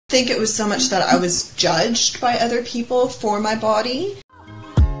think it was so much that I was judged by other people for my body.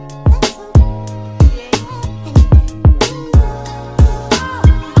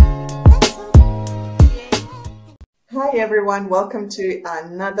 Hi everyone, welcome to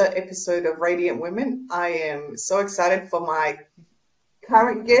another episode of Radiant Women. I am so excited for my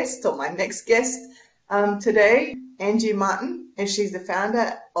current guest or my next guest today, Angie Martin, and she's the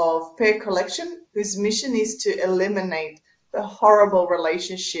founder of Pear Collection, whose mission is to eliminate the horrible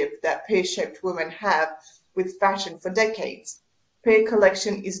relationship that pear-shaped women have with fashion for decades. Pear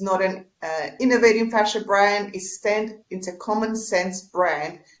Collection is not an innovative fashion brand, it's a common sense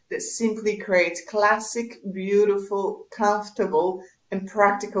brand that simply creates classic, beautiful, comfortable, and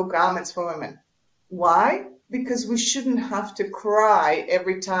practical garments for women. Why? Because we shouldn't have to cry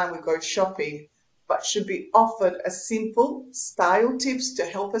every time we go shopping, but should be offered a simple style tips to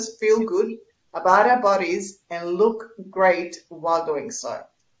help us feel good about our bodies and look great while doing so.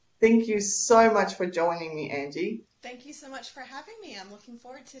 Thank you so much for joining me, Angie. Thank you so much for having me. I'm looking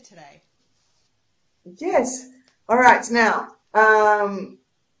forward to today. Yes. All right. Now,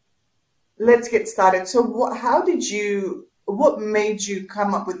 let's get started. So what made you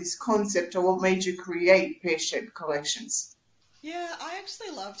come up with this concept, or what made you create Pear-shaped Collections? Yeah, I actually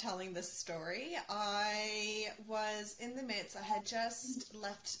love telling this story. I was in the midst, I had just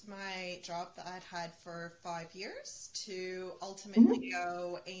left my job that I'd had for 5 years to ultimately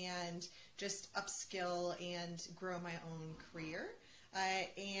go and just upskill and grow my own career.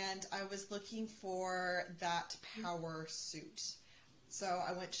 And I was looking for that power suit. So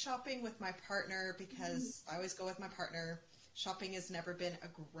I went shopping with my partner because I always go with my partner. Shopping has never been a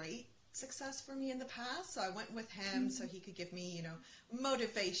great success for me in the past, so I went with him so he could give me,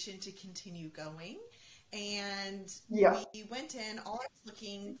 motivation to continue going. And we went in, all I was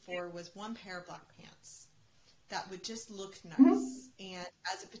looking for was one pair of black pants that would just look nice. And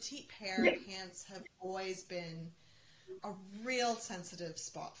as a petite pair, pants have always been a real sensitive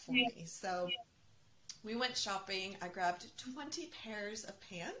spot for me. So we went shopping. I grabbed 20 pairs of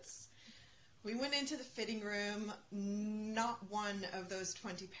pants. We went into the fitting room. Not one of those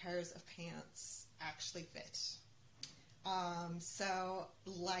 20 pairs of pants actually fit. So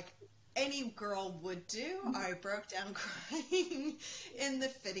like any girl would do, I broke down crying in the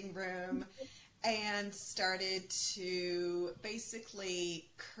fitting room and started to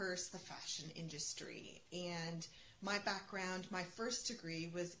basically curse the fashion industry. And my background, my first degree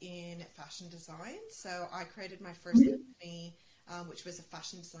was in fashion design. So I created my first company, which was a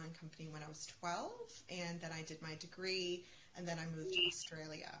fashion design company, when I was 12, and then I did my degree, and then I moved to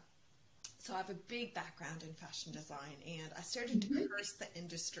Australia. So I have a big background in fashion design, and I started to curse the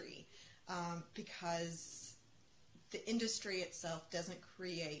industry because the industry itself doesn't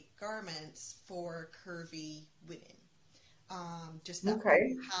create garments for curvy women. Just the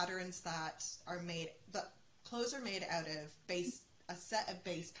patterns that are made, the clothes are made out of a set of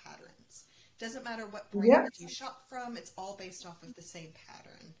base patterns. Doesn't matter what brand you shop from, it's all based off of the same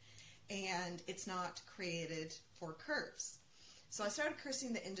pattern, and it's not created for curves. So I started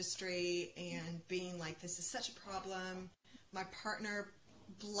cursing the industry and being like, this is such a problem. My partner,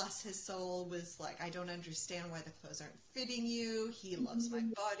 bless his soul, was like, I don't understand why the clothes aren't fitting you. He loves my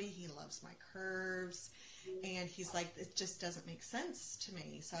body, he loves my curves, and he's like, it just doesn't make sense to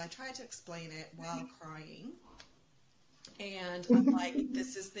me. So I tried to explain it while crying. And I'm like,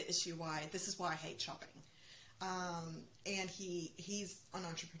 this is the issue this is why I hate shopping. And he's an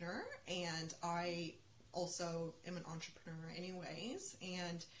entrepreneur, and I also am an entrepreneur anyways.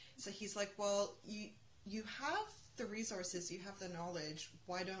 And so he's like, well, you have the resources, you have the knowledge,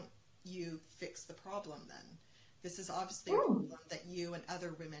 why don't you fix the problem then? This is obviously a problem that you and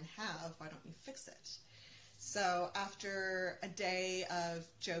other women have, why don't you fix it? So after a day of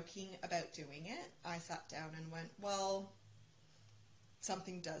joking about doing it, I sat down and went, well,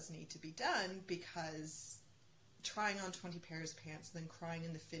 something does need to be done, because trying on 20 pairs of pants and then crying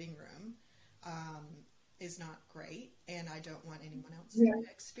in the fitting room is not great, and I don't want anyone else to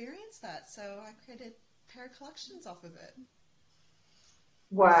experience that. So I created Pear Collections off of it.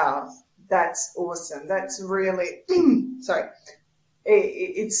 Wow, that's awesome. That's really, sorry,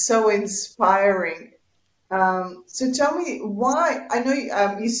 it's so inspiring. So tell me why, I know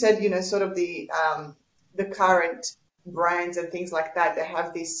you said, sort of the current brands and things like that, they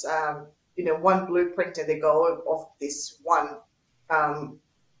have this, one blueprint, and they go off this one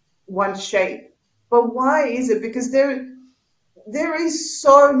shape. But why is it? Because there is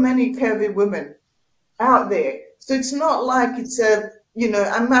so many curvy women out there. So it's not like it's a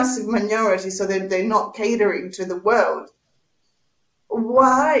massive minority, so that they're not catering to the world.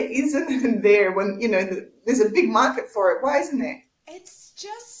 Why isn't it there when, there's a big market for it? Why isn't there? It's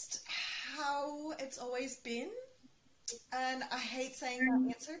Just how it's always been. And I hate saying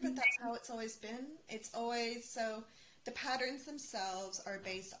that answer, but that's how it's always been. It's always so the patterns themselves are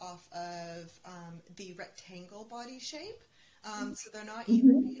based off of the rectangle body shape. So they're not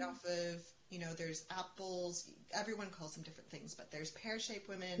even made Hmm. off of, there's apples. Everyone calls them different things, but there's pear-shaped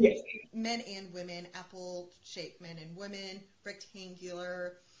women, Yes. men and women, apple-shaped men and women,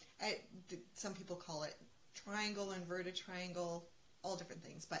 rectangular. uh, some people call it triangle, inverted triangle, all different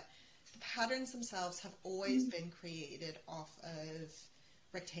things. But the patterns themselves have always been created off of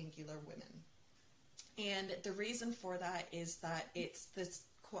rectangular women. And the reason for that is that it's this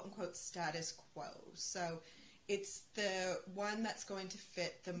quote unquote status quo. So it's the one that's going to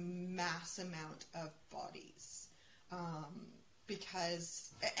fit the mass amount of bodies. Um, because,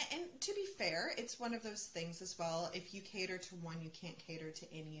 and to be fair, it's one of those things as well. If you cater to one, you can't cater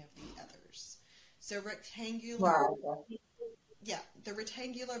to any of the others. So rectangular, Wow. yeah, the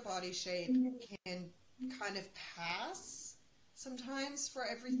rectangular body shape can kind of pass sometimes for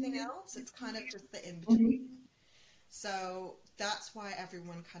everything else. It's kind of just the in between. Mhm. So that's why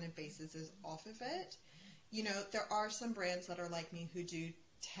everyone kind of bases it off of it. There are some brands that are like me who do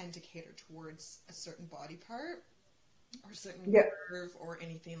tend to cater towards a certain body part or a certain Yeah. curve or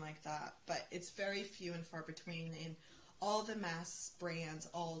anything like that, but it's very few and far between. And all the mass brands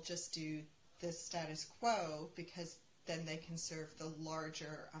all just do the status quo because then they can serve the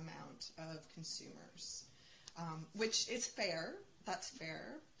larger amount of consumers, which is fair. That's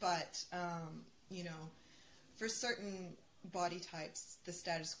fair, but for certain body types, the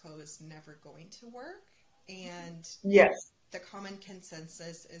status quo is never going to work. And Yes. the common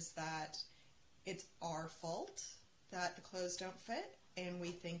consensus is that it's our fault that the clothes don't fit, and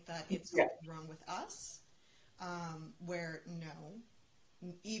we think that it's Yeah. something wrong with us. Where no,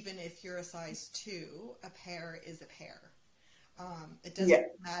 even if you're a size two, a pair is a pair. It doesn't Yeah.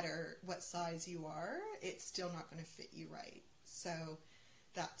 matter what size you are, it's still not going to fit you right. So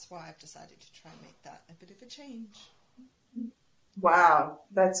that's why I've decided to try and make that a bit of a change. Wow.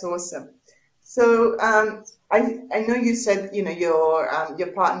 That's awesome. So, I know you said,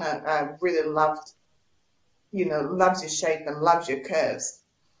 your partner really loves your shape and loves your curves.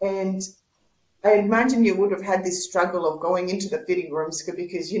 And I imagine you would have had this struggle of going into the fitting rooms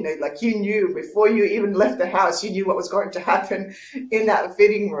because, like you knew before you even left the house, you knew what was going to happen in that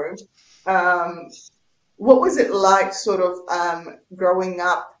fitting room. Um, what was it like sort of growing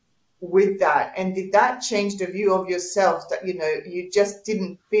up with that? And did that change the view of yourself that, you just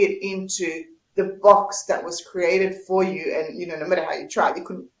didn't fit into the box that was created for you? And, no matter how you tried, you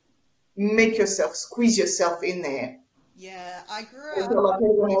couldn't make yourself, squeeze yourself in there. Yeah, It felt like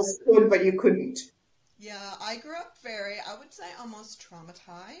everyone else could, but you couldn't. I grew up very, I would say, almost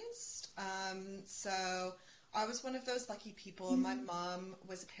traumatized. So I was one of those lucky people. My mom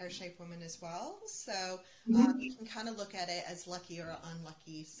was a pear-shaped woman as well. So you Mhm. can kind of look at it as lucky or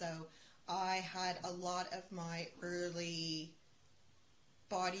unlucky. So I had a lot of my early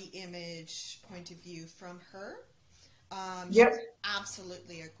body image point of view from her. She's Yep.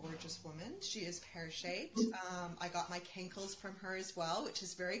 absolutely a gorgeous woman. She is pear-shaped. I got my cankles from her as well, which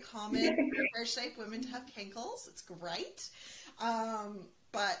is very common for pear-shaped women to have cankles. It's great.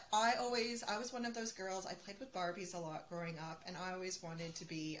 But I was one of those girls. I played with Barbies a lot growing up, and I always wanted to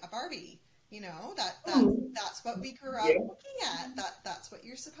be a Barbie. Mm. That's what we grew up Yeah. looking at. That's what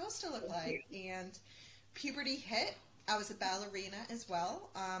you're supposed to look like. And puberty hit. I was a ballerina as well.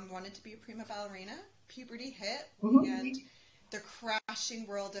 Wanted to be a prima ballerina. Puberty hit, and Mhm. the crashing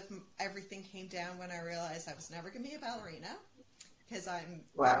world of everything came down when I realized I was never going to be a ballerina because I'm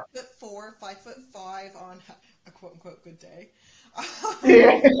Wow. 5'4", 5'5" on a quote unquote good day.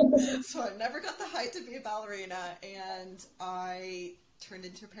 Yeah. So I never got the height to be a ballerina, and I turned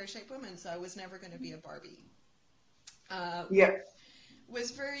into a pear-shaped woman. So I was never going to be a Barbie, which Yeah.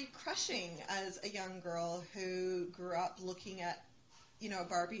 was very crushing as a young girl who grew up looking at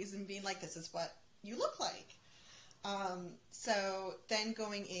Barbies and being like, this is what you look like. So then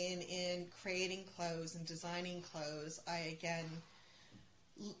going in and creating clothes and designing clothes, I again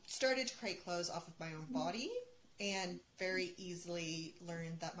started to create clothes off of my own body and very easily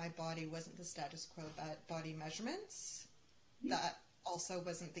learned that my body wasn't the status quo body measurements. That also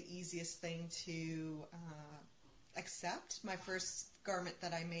wasn't the easiest thing to accept. My first garment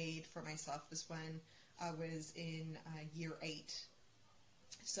that I made for myself was when I was in year eight.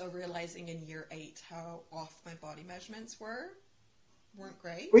 So realizing in year eight how off my body measurements weren't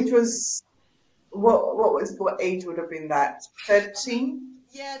great. Which was what age would have been that? 13?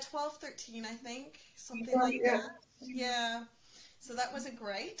 Yeah, 12, 13, I think, something like Yeah. that. Yeah. So that wasn't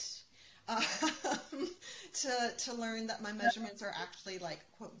great. um, to learn that my measurements are actually like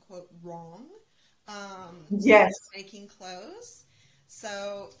quote unquote wrong when Yes. making clothes.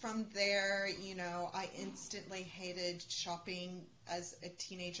 So from there, I instantly hated shopping as a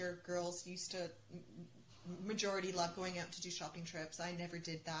teenager. Girls used to majority love going out to do shopping trips. I never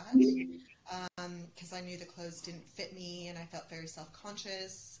did that because I knew the clothes didn't fit me and I felt very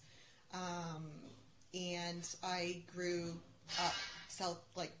self-conscious. Um, and I grew up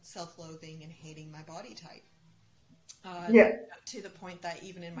self-loathing and hating my body type. Uh, Yeah. to the point that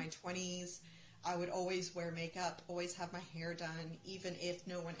even in my 20s, I would always wear makeup, always have my hair done, even if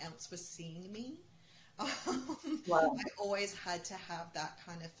no one else was seeing me. Wow. I always had to have that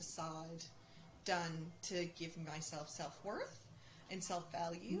kind of facade done to give myself self-worth and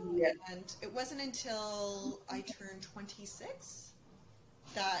self-value. Yeah. And it wasn't until I turned 26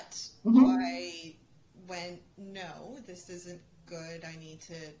 that Hmm. I went, no, this isn't good. I need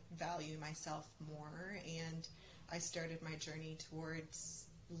to value myself more. And I started my journey towards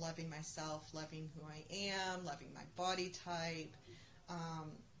loving myself, loving who I am, loving my body type.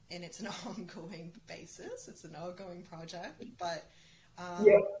 Um, and it's an ongoing basis, it's an ongoing project. But,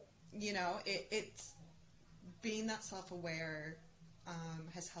 Yeah. um, it's being that self aware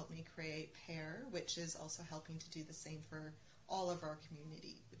has helped me create Pear, which is also helping to do the same for all of our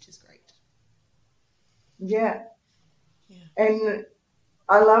community, which is great. Yeah. Yeah. And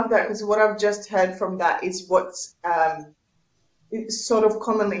I love that because what I've just heard from that is what's it sort of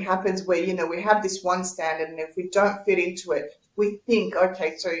commonly happens where, we have this one standard, and if we don't fit into it, we think,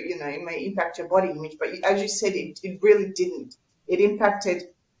 okay, so, it may impact your body image, but as you said, it really didn't. It impacted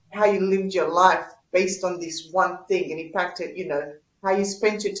how you lived your life based on this one thing. It impacted, how you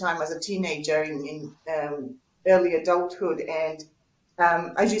spent your time as a teenager in early adulthood. And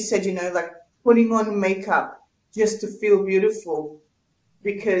as you said, like putting on makeup just to feel beautiful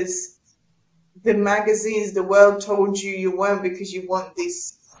Mm-hmm. because the magazines, the world told you you weren't because you want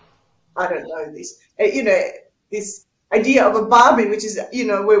this, I don't know, this idea of a Barbie, which is,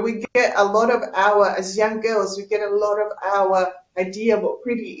 where we get a lot of our, as young girls, we get a lot of our idea of what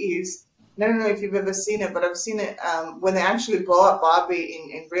pretty is. And I don't know if you've ever seen it, but I've seen it when they actually blow up Barbie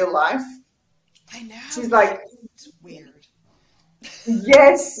in real life. I know. She's like, It's weird.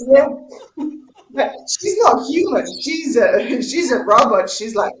 yes, yeah, but she's not human. She's a robot.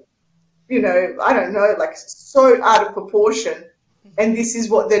 She's like, I don't know, like so out of proportion. And Hmm. this is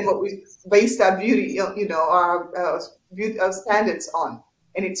what we based our beauty, our beauty, our standards on.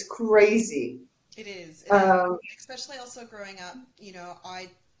 And it's crazy. It is. It is. Um, Especially also growing up,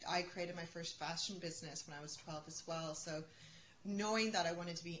 I created my first fashion business when I was 12 as well. So knowing that I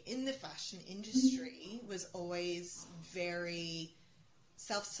wanted to be in the fashion industry was always very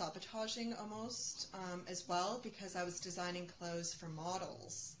self-sabotaging almost as well because I was designing clothes for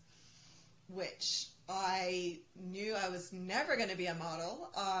models, which I knew I was never going to be a model.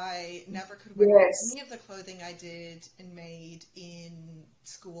 I never could wear yes, any of the clothing I did and made in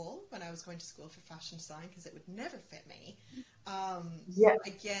school when I was going to school for fashion design because it would never fit me. Um, yeah,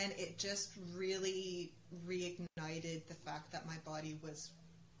 Again, it just really reignited the fact that my body was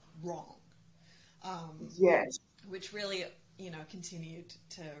wrong, um, yes, which really, continued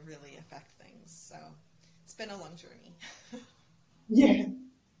to really affect things. So it's been a long journey. yeah.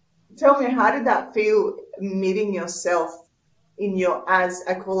 Tell me, how did that feel meeting yourself in your, as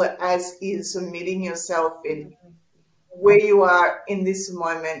I call it, as is, so meeting yourself in where you are in this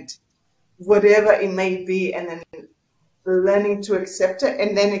moment, whatever it may be, and then learning to accept it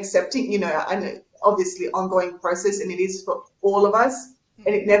and then accepting, and obviously ongoing process, and it is for all of us,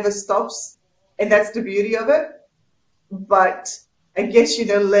 and it Mhm. never stops, and that's the beauty of it. But I guess,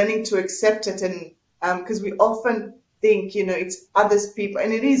 learning to accept it, and because we often think, it's others people,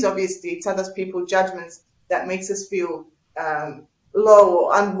 and it is obviously it's others people judgments that makes us feel low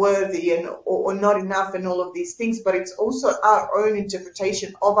or unworthy and or not enough and all of these things, but it's also our own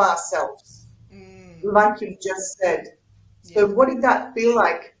interpretation of ourselves, Mm, like you just said. So yeah. what did that feel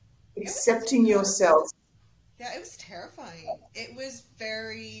like, It was accepting yourself? Yeah, it was terrifying. It was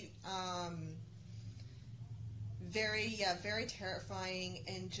very terrifying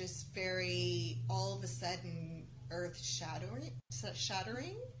and just very all of a sudden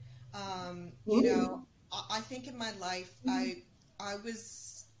shattering. Mm. I think in my life, I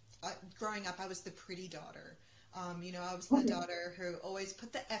was growing up. I was the pretty daughter. I was the daughter who always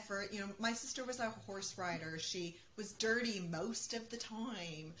put the effort. My sister was a horse rider. She was dirty most of the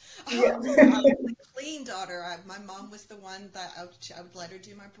time. Yeah. I was the clean daughter. My mom was the one that I would let her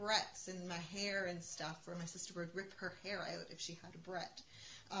do my barrettes and my hair and stuff, where my sister would rip her hair out if she had a barrette.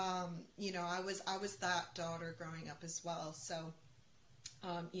 I was that daughter growing up as well. So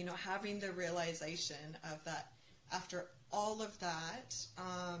Having the realization of that after all of that,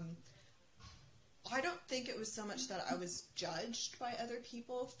 I don't think it was so much that I was judged by other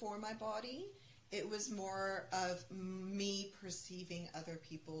people for my body. It was more of me perceiving other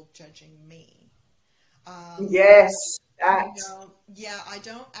people judging me. Um, Yes, that. yeah, I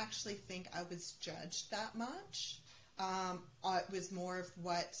don't actually think I was judged that much. It was more of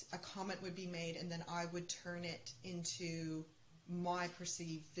what a comment would be made, and then I would turn it into my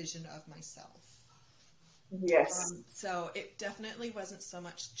perceived vision of myself. Yes. So it definitely wasn't so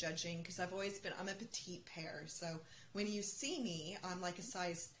much judging because I'm a petite pear. So when you see me, I'm like a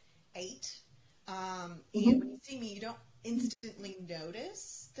size 8. And when Hmm. you see me, you don't instantly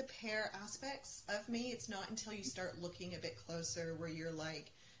notice the pear aspects of me. It's not until you start looking a bit closer where you're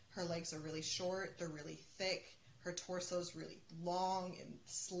like, her legs are really short, they're really thick, her torso's really long and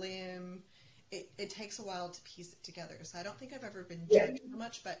slim. It takes a while to piece it together. So I don't think I've ever been Yeah. judged so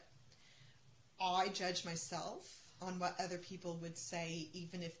much, but I judge myself on what other people would say,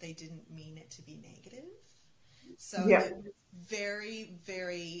 even if they didn't mean it to be negative. So Yeah. it was very,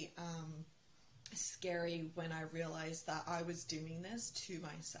 very scary when I realized that I was doing this to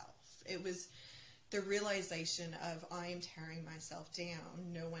myself. It was the realization of I am tearing myself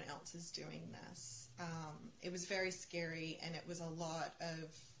down. No one else is doing this. It was very scary, and it was a lot of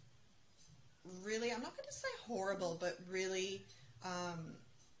really, I'm not going to say horrible, but really um,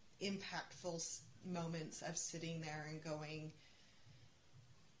 impactful moments of sitting there and going,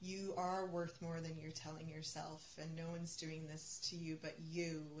 you are worth more than you're telling yourself, and no one's doing this to you but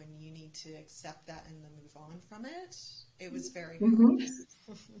you, and you need to accept that and then move on from it. It was very Hmm. hard.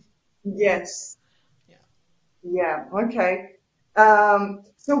 Yes. Yeah. Yeah. Okay.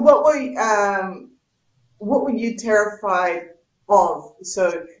 So what were you terrified of?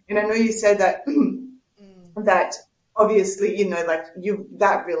 So, and I know you said that Mm, that obviously, like you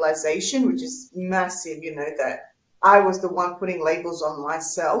that realization, which is massive, that I was the one putting labels on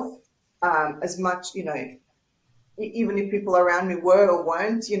myself, as much, even if people around me were or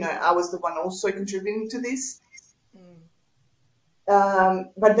weren't, I was the one also contributing to this. mm.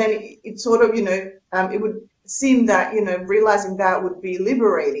 But then it sort of, it would seem that, realizing that would be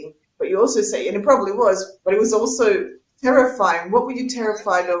liberating. But you also say, and it probably was, but it was also terrifying. What were you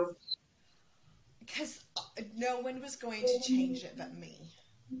terrified of? Because no one was going to change it but me.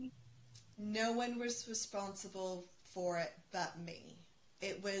 No one was responsible for it but me.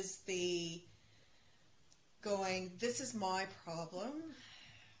 It was the going, this is my problem.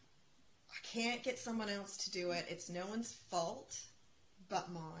 I can't get someone else to do it. It's no one's fault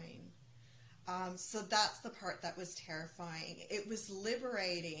but mine. So that's the part that was terrifying. It was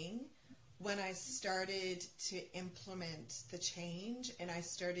liberating when I started to implement the change and I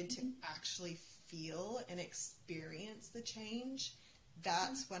started to actually feel and experience the change.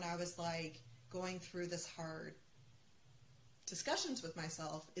 That's when I was like, going through this hard discussions with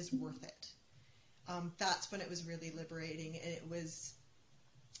myself is worth it. That's when it was really liberating, and it was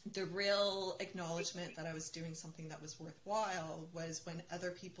the real acknowledgement that I was doing something that was worthwhile was when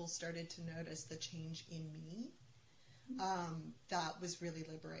other people started to notice the change in me. That was really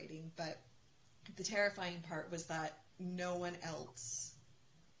liberating. But the terrifying part was that no one else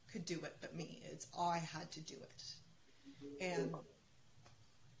could do it but me. It's I had to do it. And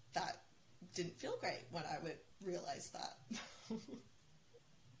that didn't feel great when I would realize that.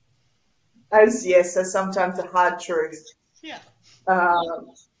 As yes, as sometimes a hard truth. Yeah. Um,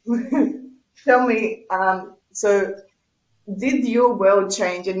 tell me, so did your world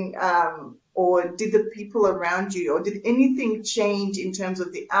change, and or did the people around you, or did anything change in terms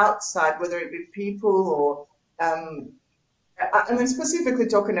of the outside, whether it be people or I mean specifically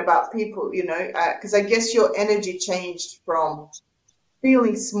talking about people, because I guess your energy changed from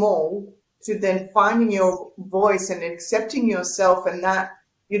feeling small to then finding your voice and accepting yourself, and that,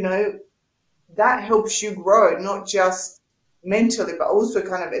 you know, that helps you grow, not just mentally, but also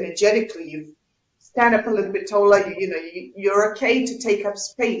kind of energetically. You stand up a little bit taller. You're okay to take up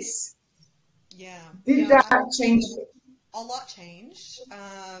space. Yeah. Did Yeah. that change? A lot changed.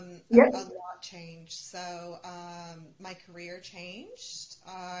 Yeah. A lot changed. So my career changed.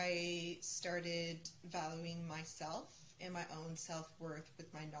 I started valuing myself and my own self-worth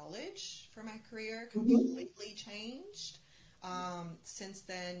with my knowledge for my career Hmm. completely changed. Since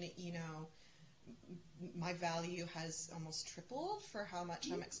then, my value has almost tripled for how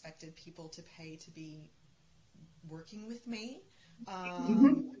much I'm expected people to pay to be working with me, um,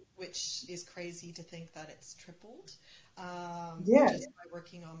 Hmm. which is crazy to think that it's tripled, Yeah. just by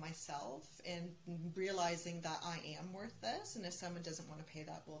working on myself and realizing that I am worth this. And if someone doesn't want to pay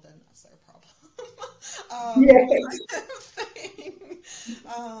that, well, then that's their problem. Yeah. Kind of thing.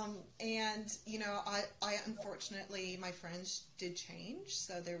 And, I unfortunately, my friends did change.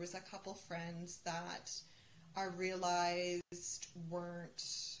 So there was a couple friends that I realized weren't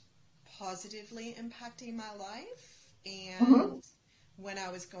positively impacting my life. Hmm. And when I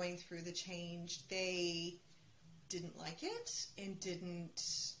was going through the change, they didn't like it and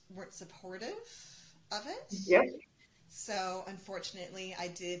weren't supportive of it. Yep. So unfortunately, I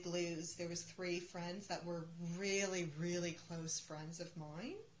did lose. There was three friends that were really, really close friends of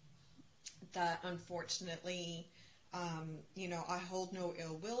mine that unfortunately, I hold no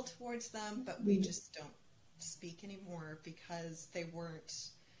ill will towards them, but we just don't speak anymore because they weren't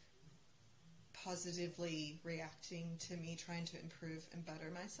positively reacting to me trying to improve and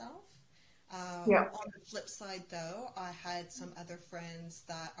better myself. Yeah. On the flip side, though, I had some other friends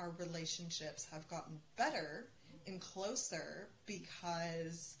that our relationships have gotten better and closer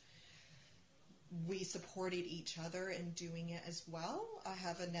because we supported each other in doing it as well. I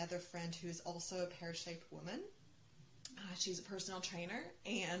have another friend who is also a pear-shaped woman. She's a personal trainer,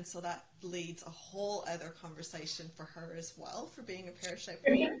 and so that leads a whole other conversation for her as well, for being a pear-shaped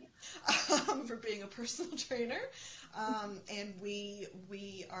woman, for being a personal trainer, and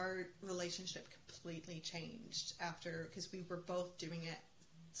our relationship completely changed after, because we were both doing it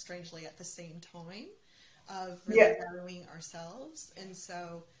strangely at the same time, of really Yeah. valuing ourselves, and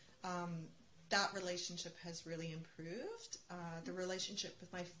so that relationship has really improved. The relationship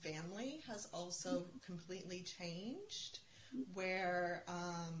with my family has also completely changed, where,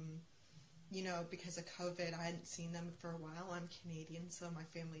 because of COVID, I hadn't seen them for a while. I'm Canadian, so my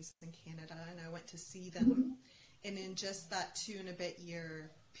family's in Canada, and I went to see them. And in just that 2.5 year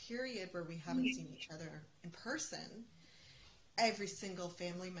period where we haven't seen each other in person, every single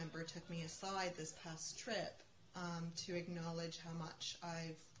family member took me aside this past trip, to acknowledge how much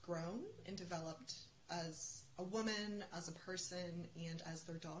I've grown and developed as a woman, as a person, and as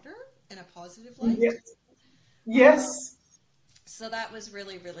their daughter in a positive light. Yes. Um, Yes. so that was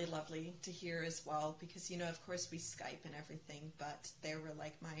really, really lovely to hear as well because, of course we Skype and everything, but they were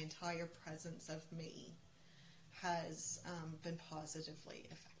like, my entire presence of me has been positively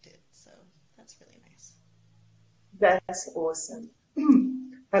affected. So that's really nice. That's awesome.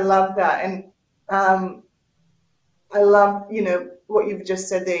 I love that. And um, I love, what you've just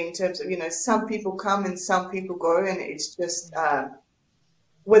said there in terms of, some people come and some people go, and it's just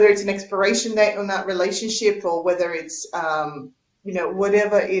whether it's an expiration date on that relationship or whether it's,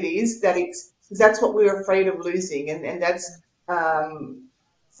 whatever it is, that's what we're afraid of losing. And that's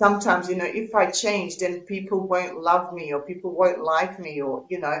sometimes, if I change, then people won't love me or people won't like me or,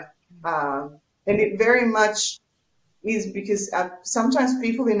 and it very much is because sometimes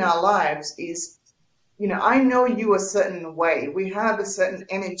people in our lives is, I know you a certain way. We have a certain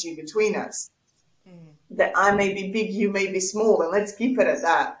energy between us Mm. that I may be big, you may be small, and let's keep it at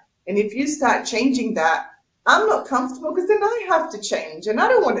that. And if you start changing that, I'm not comfortable because then I have to change and I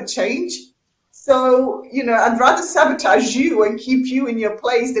don't want to change. So, I'd rather sabotage you and keep you in your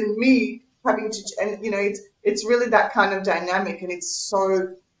place than me having to, and, it's really that kind of dynamic. And it's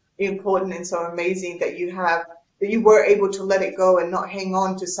so important and so amazing that you were able to let it go and not hang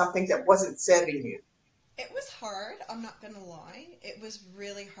on to something that wasn't serving you. It was hard, I'm not going to lie. It was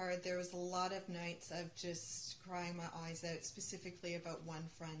really hard. There was a lot of nights of just crying my eyes out, specifically about one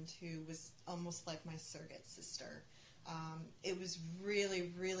friend who was almost like my surrogate sister. It was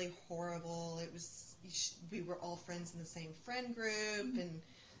really, really horrible. We were all friends in the same friend group, and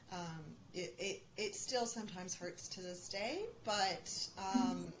it still sometimes hurts to this day, but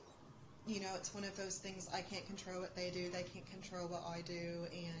it's one of those things. I can't control what they do, they can't control what I do,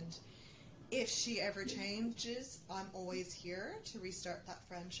 and if she ever changes, I'm always here to restart that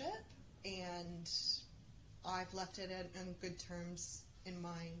friendship. And I've left it in good terms in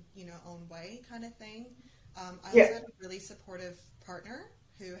my, own way kind of thing. I Yeah. also had a really supportive partner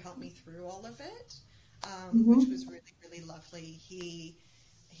who helped me through all of it, which Hmm. was really, really lovely.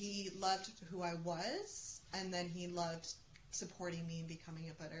 He loved who I was, and then he loved supporting me and becoming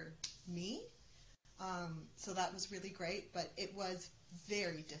a better me. So that was really great, but it was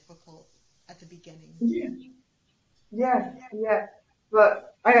very difficult at the beginning. Yeah. Yeah. Yeah.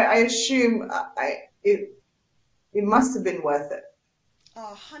 But I assume it must have been worth it.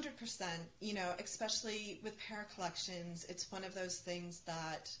 Oh, 100%. Especially with Pear Collections, it's one of those things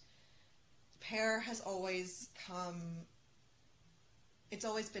that Pear has always it's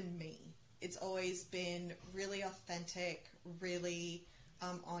always been me. It's always been really authentic, really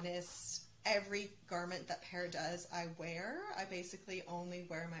honest. Every garment that Pear does, I wear. I basically only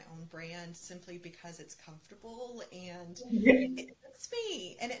wear my own brand simply because it's comfortable and Yeah. it fits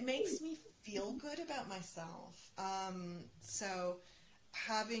me and it makes me feel good about myself. So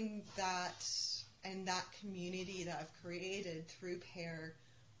having that and that community that I've created through Pear,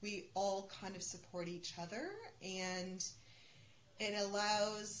 we all kind of support each other and it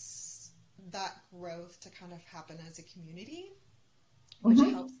allows that growth to kind of happen as a community, which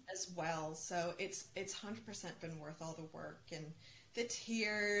Hmm. helps as well. So it's 100% been worth all the work and the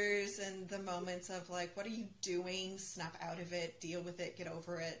tears and the moments of like, what are you doing? Snap out of it, deal with it, get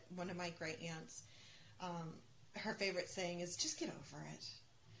over it. One of my great aunts, um, her favorite saying is just get over it.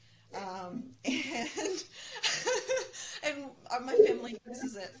 And and my family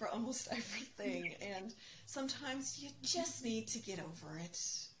uses it for almost everything. And sometimes you just need to get over it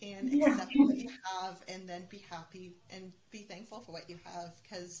and Yeah. accept what you have, and then be happy and be thankful for what you have.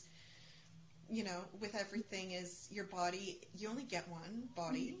 Because with everything is your body. You only get one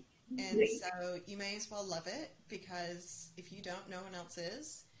body, and so you may as well love it because if you don't, no one else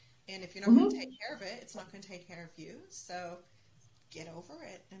is. And if you're not going to take Hmm. care of it, it's not going to take care of you. So get over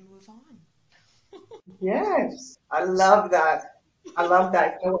it and move on. Yes, I love that. I love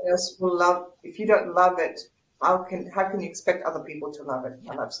that. No one else will love. If you don't love it, how can you expect other people to love it?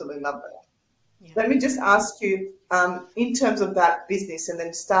 Yeah, I absolutely love that. yeah, Let me just ask you, in terms of that business and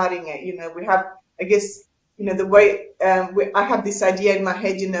then starting it, we have, I guess, the way I have this idea in my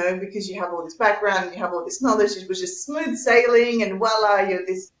head, because you have all this background, and you have all this knowledge, it was just smooth sailing and voila, you're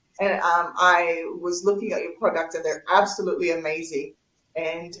this. And I was looking at your products and they're absolutely amazing.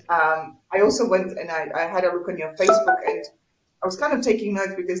 And I also went and I had a look on your Facebook and I was kind of taking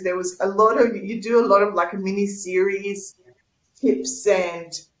notes because there was you do a lot of like a mini series tips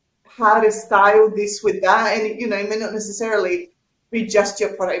and how to style this with that. And it may not necessarily be just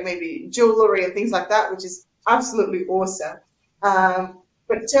your product, maybe jewelry and things like that, which is absolutely awesome.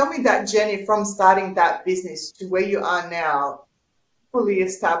 But tell me that journey from starting that business to where you are now, fully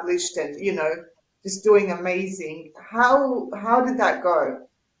established and just doing amazing. How did that go?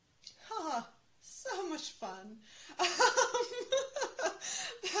 so much fun.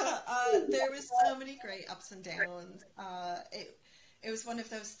 There was so many great ups and downs. It was one of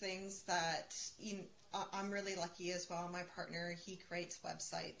those things that I'm really lucky as well. My partner, he creates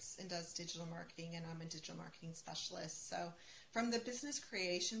websites and does digital marketing, and I'm a digital marketing specialist. So from the business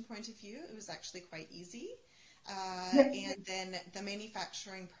creation point of view, it was actually quite easy. Yeah. And then the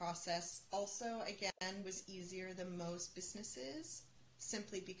manufacturing process also, again, was easier than most businesses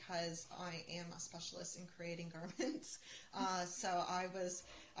simply because I am a specialist in creating garments. So I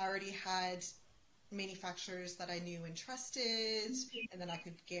already had manufacturers that I knew and trusted, and then I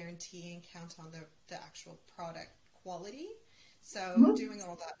could guarantee and count on the actual product quality. So Mhm. doing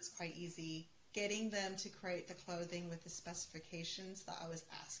all that was quite easy. Getting them to create the clothing with the specifications that I was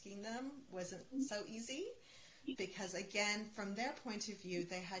asking them wasn't so easy because again, from their point of view,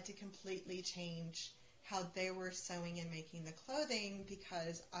 they had to completely change how they were sewing and making the clothing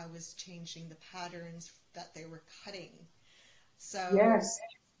because I was changing the patterns that they were cutting. So Yes.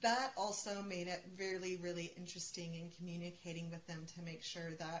 that also made it really, really interesting in communicating with them to make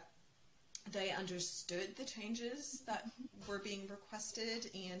sure that they understood the changes that were being requested.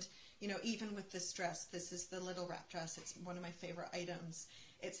 And even with this dress, this is the little wrap dress. It's one of my favorite items.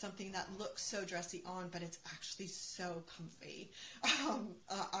 It's something that looks so dressy on, but it's actually so comfy.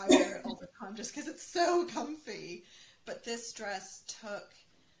 I wear it all the time just because it's so comfy. But this dress took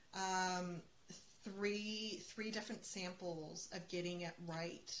um, three different samples of getting it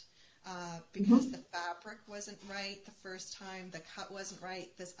right because the Mhm. fabric wasn't right the first time, the cut wasn't right,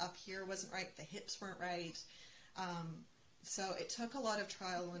 this up here wasn't right, the hips weren't right. Um, so it took a lot of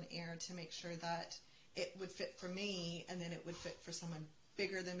trial and error to make sure that it would fit for me and then it would fit for someone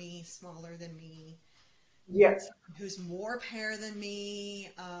bigger than me, smaller than me, Yeah. someone who's more pear than me.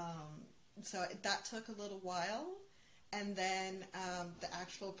 So that took a little while. And then the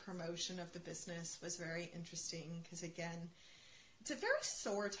actual promotion of the business was very interesting because, again, it's a very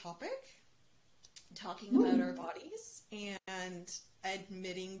sore topic talking about our Mm. bodies and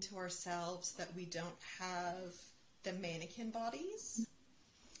admitting to ourselves that we don't have the mannequin bodies.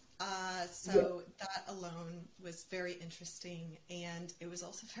 Yeah. So that alone was very interesting, and it was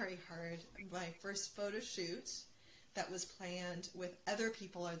also very hard. My first photo shoot that was planned with other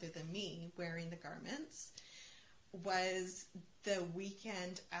people other than me wearing the garments was the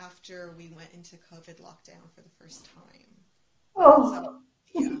weekend after we went into COVID lockdown for the first time. So, Oh.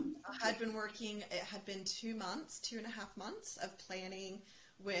 yeah, I had been working, it had been 2 months, 2.5 months of planning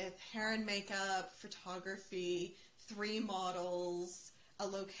with hair and makeup, photography, three models, a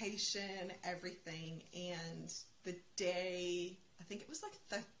location, everything. And the day, I think it was like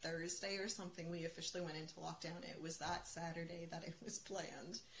the Thursday or something, we officially went into lockdown. It was that Saturday that it was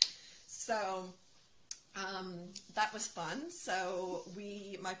planned. So that was fun. So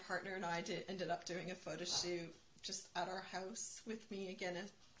my partner and I ended up doing a photo shoot just at our house with me again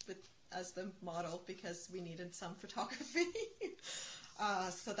as the model because we needed some photography.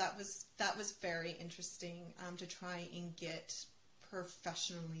 So that was very interesting to try and get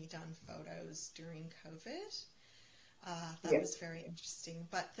professionally done photos during COVID. That was very interesting.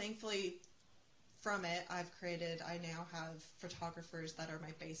 But thankfully, from it, I now have photographers that are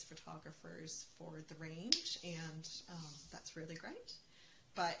my base photographers for the range, and that's really great.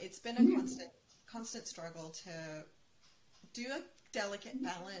 But it's been a constant struggle to do a delicate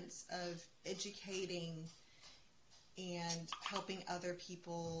balance of educating and helping other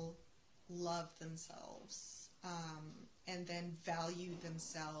people love themselves, and then value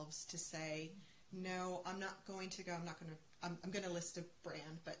themselves to say, no, I'm not going to go, I'm going to list a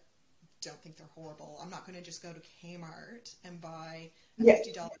brand, but don't think they're horrible. I'm not going to just go to Kmart and buy a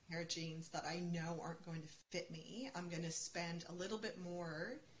 $50 pair of jeans that I know aren't going to fit me. I'm going to spend a little bit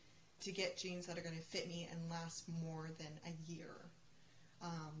more to get jeans that are going to fit me and last more than a year.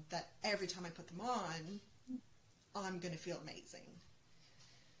 That every time I put them on, I'm going to feel amazing.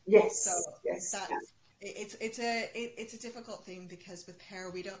 Yes. So yes. it's a difficult thing because with Pear,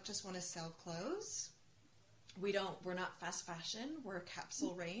 we don't just want to sell clothes. We're not fast fashion. We're a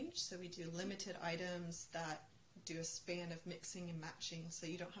capsule range, so we do limited items that do a span of mixing and matching, so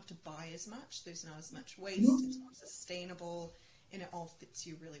you don't have to buy as much. There's not as much waste. It's more sustainable, and it all fits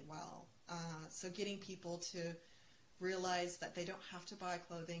you really well. So getting people to realize that they don't have to buy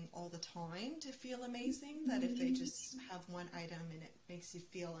clothing all the time to feel amazing, that if they just have one item and it makes you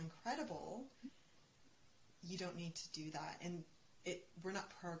feel incredible, you don't need to do that. And we're not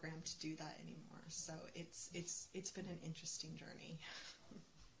programmed to do that anymore. So it's been an interesting journey.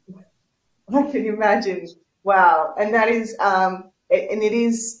 I can imagine. Wow. And that is, and it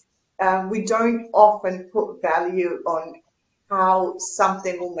is, we don't often put value on how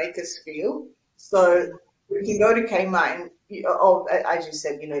something will make us feel. So we can go to Kmart and, as you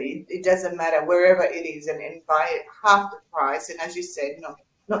said, it doesn't matter wherever it is and buy it half the price. And as you said,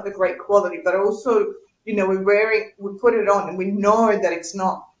 not the great quality, but also, we put it on and we know that it's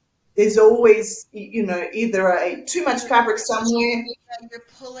not, there's always, either too much fabric somewhere. You're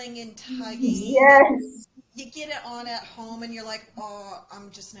pulling and tugging. Yes. You get it on at home and you're like, oh, I'm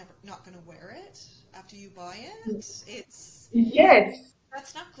just never not going to wear it after you buy it. Yes.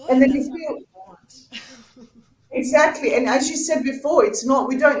 That's not good. And then That's you not feel what you want. exactly. And as you said before, it's not,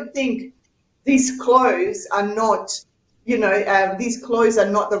 we don't think these clothes are not, these clothes are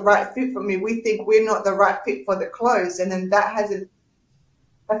not the right fit for me. We think we're not the right fit for the clothes. And then that has an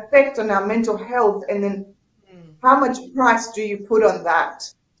effect on our mental health. And then how much price do you put on that?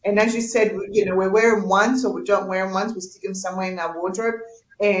 And as you said, we're wearing once or we don't wear them once, we stick them somewhere in our wardrobe.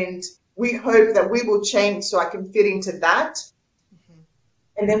 And we hope that we will change so I can fit into that.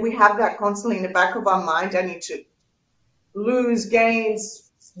 And then we have that constantly in the back of our mind. I need to lose,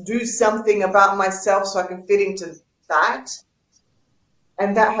 gains, do something about myself so I can fit into that.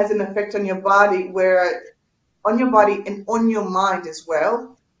 And that has an effect on your body, on your body and on your mind as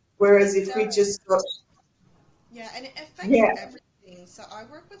well. Whereas if we just got, yeah, and it affects everything. So I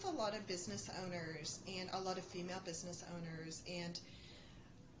work with a lot of business owners and a lot of female business owners, and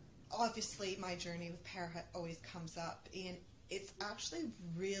obviously my journey with Pear always comes up, and it's actually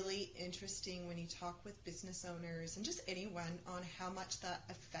really interesting when you talk with business owners and just anyone on how much that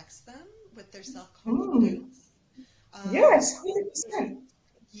affects them with their self-confidence. yes, 100%.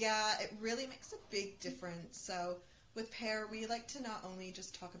 Yeah, it really makes a big difference. So with Pear, we like to not only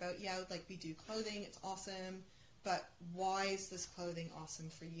just talk about, like we do clothing, it's awesome, but why is this clothing awesome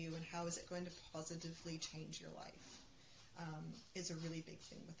for you and how is it going to positively change your life? Is a really big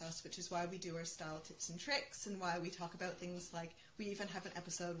thing with us, which is why we do our style tips and tricks and why we talk about things like, we even have an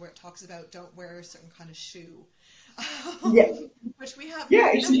episode where it talks about don't wear a certain kind of shoe, which we have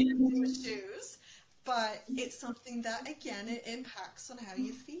shoes, but it's something that, again, it impacts on how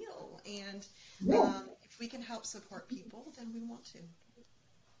you feel. And if we can help support people, then we want to.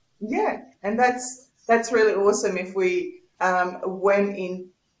 Yeah, and that's really awesome. If we went in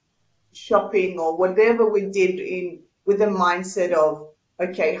shopping or whatever we did with the mindset of,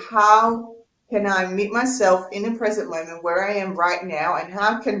 okay, how can I meet myself in the present moment where I am right now, and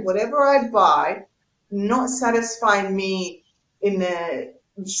how can whatever I buy not satisfy me in the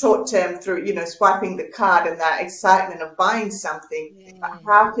short term through, swiping the card and that excitement of buying something, but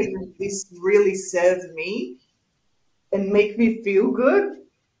how can this really serve me and make me feel good,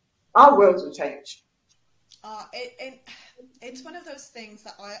 our worlds will change. And it's one of those things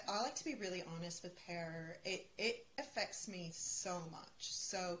that I like to be really honest with Pear. It affects me so much.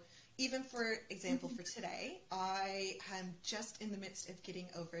 So even for example, for today, I am just in the midst of getting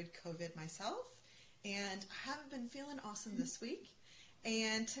over COVID myself, and I haven't been feeling awesome this week.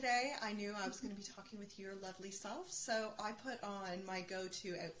 And today I knew I was going to be talking with your lovely self, so I put on my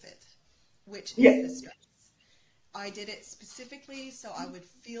go-to outfit, which is Yeah, this dress. I did it specifically so I would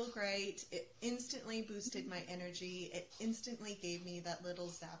feel great. It instantly boosted my energy. It instantly gave me that little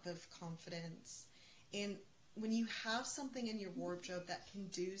zap of confidence. And when you have something in your wardrobe that can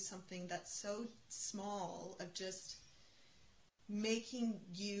do something that's so small, of just making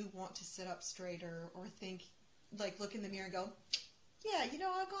you want to sit up straighter or think, like look in the mirror and go, yeah, you know,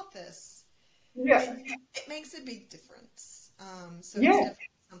 I got this. yeah, It makes a big difference. So it's yeah. definitely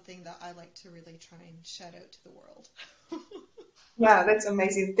something that I like to really try and shout out to the world. Wow, that's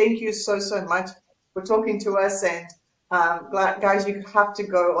amazing. Thank you so, so much for talking to us. And guys, you have to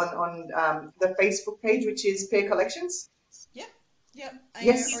go on the Facebook page, which is Pear Collections. Yep, yep. Or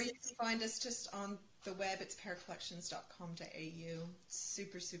Yes, you can find us just on the web. It's pearcollections.com.au.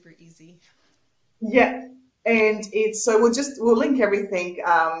 Super, super easy. yeah. And it's so we'll link everything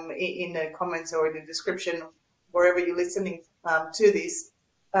in the comments or in the description wherever you're listening to this.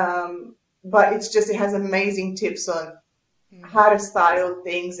 But it has amazing tips on how to Hmm. style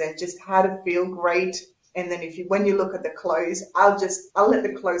things and just how to feel great. And then if you when you look at the clothes, I'll let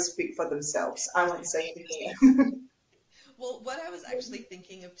the clothes speak for themselves. I won't say anything. Well, what I was actually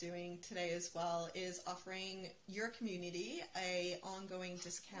thinking of doing today as well is offering your community a ongoing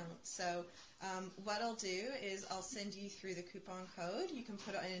discount. So what I'll do is I'll send you through the coupon code. You can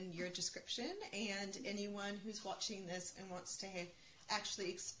put it in your description, and anyone who's watching this and wants to actually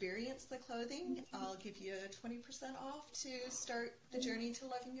experience the clothing, I'll give you 20% off to start the journey to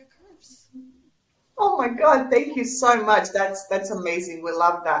loving your curves. Oh my God, thank you so much. That's amazing. We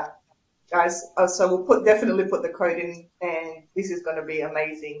love that, guys. So we'll definitely put the code in, and this is going to be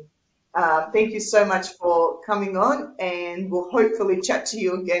amazing. Thank you so much for coming on, and we'll hopefully chat to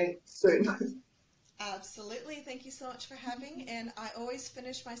you again soon. Absolutely. Thank you so much for having. And I always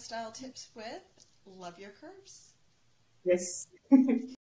finish my style tips with love your curves. Yes.